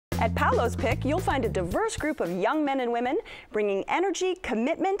At Paolo's Pick, you'll find a diverse group of young men and women bringing energy,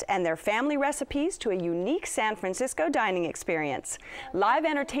 commitment, and their family recipes to a unique San Francisco dining experience. Live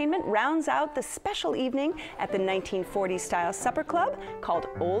entertainment rounds out the special evening at the 1940s-style supper club called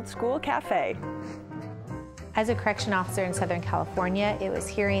Old Skool Café. As a correction officer in Southern California, it was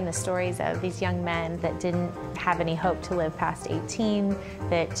hearing the stories of these young men that didn't have any hope to live past 18,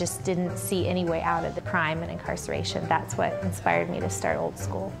 that just didn't see any way out of the crime and incarceration. That's what inspired me to start Old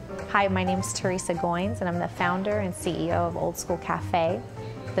Skool. Hi, my name is Teresa Goins, and I'm the founder and CEO of Old Skool Café.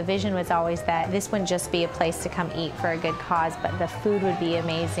 The vision was always that this wouldn't just be a place to come eat for a good cause, but the food would be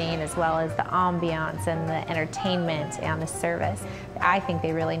amazing, as well as the ambiance and the entertainment and the service. I think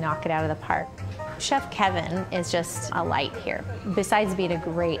they really knock it out of the park. Chef Kevin is just a light here. Besides being a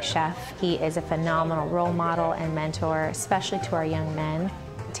great chef, he is a phenomenal role model and mentor, especially to our young men.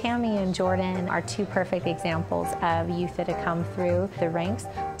 Tammy and Jordan are two perfect examples of youth that have come through the ranks.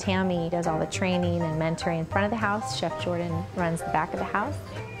 Tammy does all the training and mentoring in front of the house. Chef Jordan runs the back of the house.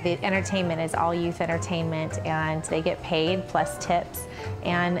 The entertainment is all youth entertainment, and they get paid plus tips,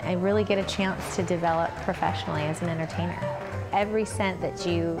 and I really get a chance to develop professionally as an entertainer. Every cent that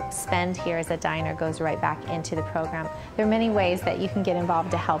you spend here as a diner goes right back into the program. There are many ways that you can get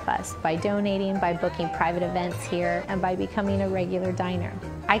involved to help us, by donating, by booking private events here, and by becoming a regular diner.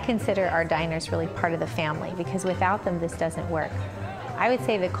 I consider our diners really part of the family, because without them this doesn't work. I would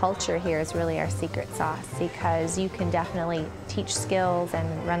say the culture here is really our secret sauce, because you can definitely teach skills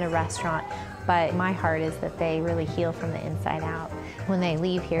and run a restaurant, but my heart is that they really heal from the inside out. When they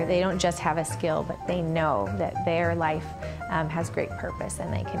leave here, they don't just have a skill, but they know that their life has great purpose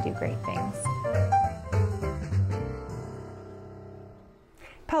and they can do great things.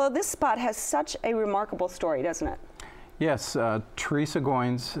 Paolo, this spot has such a remarkable story, doesn't it? Yes, Teresa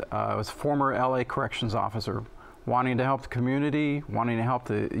Goins was a former LA corrections officer, wanting to help the community, wanting to help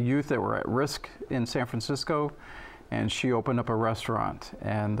the youth that were at risk in San Francisco, and she opened up a restaurant,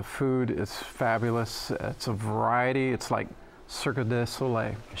 and the food is fabulous. It's a variety. It's like Cirque du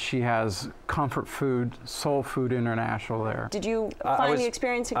Soleil. She has comfort food, Soul Food International there. Did you find the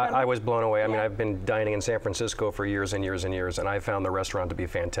experience incredible? I was blown away. I mean, I've been dining in San Francisco for years and years and years, and I found the restaurant to be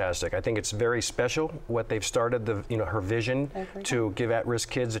fantastic. I think it's very special what they've started, her vision to give at-risk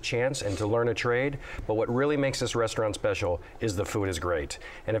kids a chance and to learn a trade. But what really makes this restaurant special is the food is great.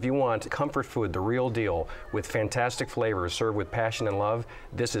 And if you want comfort food, the real deal, with fantastic flavors served with passion and love,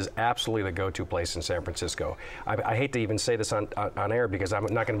 this is absolutely the go-to place in San Francisco. I hate to even say this on air because I'm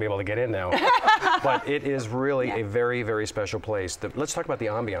not going to be able to get in now. But it is really a very, very special place. Let's talk about the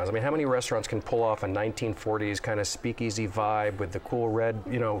ambiance. I mean, how many restaurants can pull off a 1940s kind of speakeasy vibe with the cool red,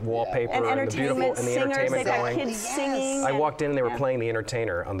 wallpaper and the beautiful and the entertainment going? Kids singing. I walked in and they were playing The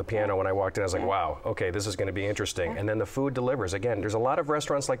Entertainer on the piano when I walked in. I was like, wow, okay, this is going to be interesting. And then the food delivers. Again, there's a lot of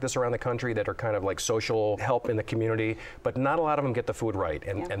restaurants like this around the country that are kind of like social help in the community, but not a lot of them get the food right.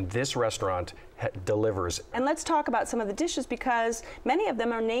 And this restaurant delivers. And let's talk about some of the dishes, because many of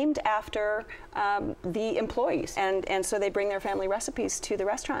them are named after the employees, and so they bring their family recipes to the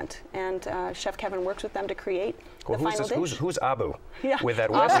restaurant, and Chef Kevin works with them to create the final dish. Who's Abu? Yeah. With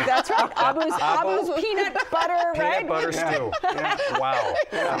that that's right. Abu's peanut butter, right? Peanut butter stew. Wow.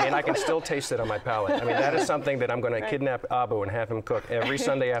 I mean, I can still taste it on my palate. I mean, that is something that I'm going to kidnap Abu and have him cook every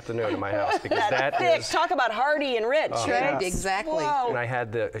Sunday afternoon in my house, because that is talk about hearty and rich, right? Yeah. Exactly. Whoa. And I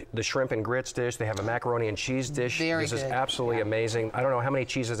had the shrimp and grits dish. They have a macaroni and cheese dish. This is absolutely amazing. I don't know how many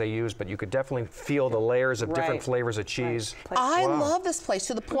cheeses they use, but you could definitely feel the layers of different flavors of cheese. I love this place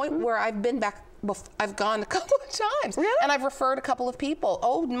to the point where I've been back. I've gone a couple of times, and I've referred a couple of people.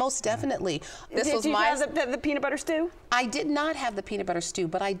 Oh, most definitely. Did you have the peanut butter stew? I did not have the peanut butter stew,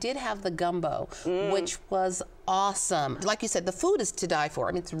 but I did have the gumbo, which was awesome. Like you said, the food is to die for.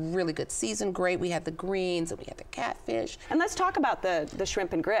 I mean, it's really good. Seasoned great. We had the greens, and we had the catfish. And let's talk about the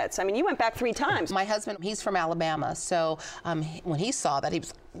shrimp and grits. I mean, you went back 3 times. My husband, he's from Alabama, so when he saw that, he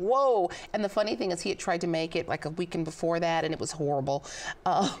was, whoa. And the funny thing is, he had tried to make it like a weekend before that, and it was horrible.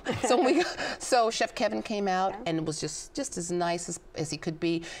 So Chef Kevin came out, and it was just as nice as he could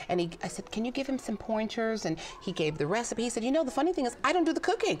be. And I said, can you give him some pointers? And he gave the recipe. He said, the funny thing is, I don't do the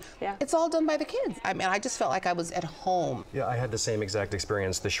cooking. It's all done by the kids. I mean, I just felt like I was at home. Yeah, I had the same exact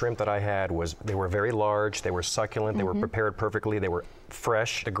experience. The shrimp that I had they were very large, they were succulent, they were prepared perfectly, they were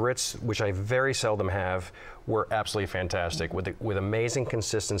fresh. The grits, which I very seldom have, were absolutely fantastic with amazing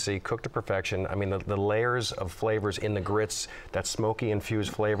consistency, cooked to perfection. I mean, the layers of flavors in the grits, that smoky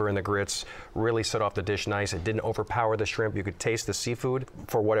infused flavor in the grits really set off the dish nice. It didn't overpower the shrimp. You could taste the seafood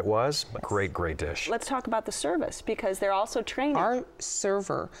for what it was. Great, great dish. Let's talk about the service, because they're also training. Our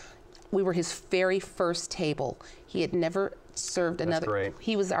server, we were his very first table. He had never served another. great.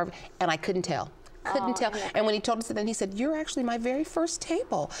 He was our, and I couldn't tell. Couldn't tell. And when he told us that, then he said, "You're actually my very first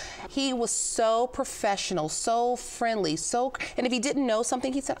table." He was so professional, so friendly, and if he didn't know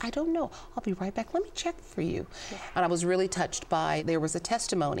something, he said, "I don't know. I'll be right back. Let me check for you." Yeah. And I was really touched by, there was a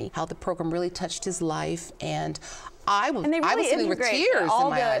testimony, how the program really touched his life, and I was sitting with tears in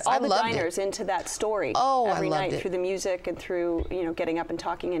my eyes. All the diners into that story every night it. through the music and through, you know, getting up and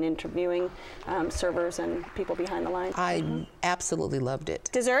talking and interviewing servers and people behind the line. I absolutely loved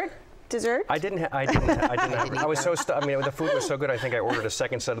it. Dessert? I didn't. I was so I mean, the food was so good. I think I ordered a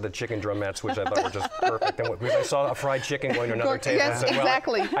second set of the chicken drumettes, which I thought were just perfect. And because I saw a fried chicken going to another table, yes, I said,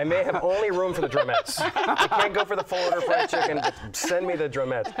 exactly. Well, I may have only room for the drumettes. I can't go for the full order fried chicken. Send me the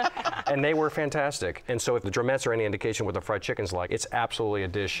drumettes. And they were fantastic. And so if the drumettes are any indication what the fried chicken's like, it's absolutely a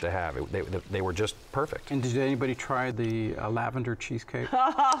dish to have. They were just perfect. And did anybody try the lavender cheesecake?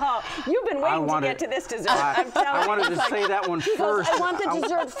 You've been waiting to get to this dessert. I'm telling you. I wanted to say that one first. I want the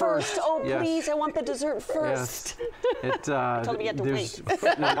dessert first. Oh, yes. Please, I want the dessert first. Yes. Told me you had to wait.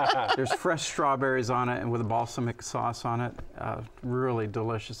 There's fresh strawberries on it and with a balsamic sauce on it. Really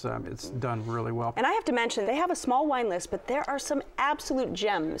delicious. It's done really well. And I have to mention, they have a small wine list, but there are some absolute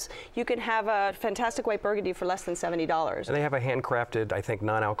gems. You can have a fantastic white Burgundy for less than $70. And they have a handcrafted, I think,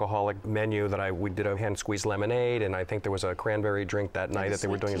 non-alcoholic menu that we did a hand-squeezed lemonade, and I think there was a cranberry drink that night that they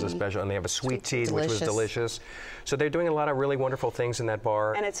were doing as a special, and they have a sweet tea, which was delicious. So they're doing a lot of really wonderful things in that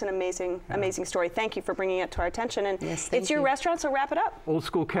bar. And it's an amazing story. Thank you for bringing it to our attention. And yes, it's your restaurant, so wrap it up. Old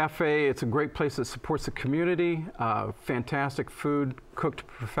Skool Café, it's a great place that supports the community, fantastic food, cooked to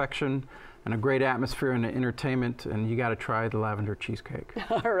perfection, and a great atmosphere and entertainment, and you got to try the lavender cheesecake.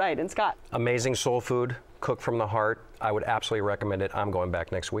 All right, and Scott? Amazing soul food, cooked from the heart. I would absolutely recommend it. I'm going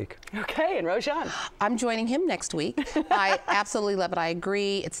back next week. Okay, and Rojan? I'm joining him next week. I absolutely love it. I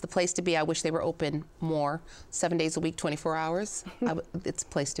agree. It's the place to be. I wish they were open more, 7 days a week, 24 hours. It's a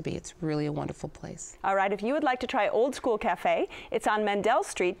place to be. It's really a wonderful place. All right, if you would like to try Old Skool Café, it's on Mendel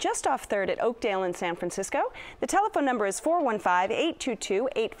Street, just off 3rd at Oakdale in San Francisco. The telephone number is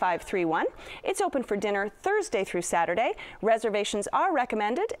 415-822-8531. It's open for dinner Thursday through Saturday. Reservations are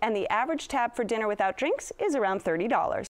recommended, and the average tab for dinner without drinks is around $30.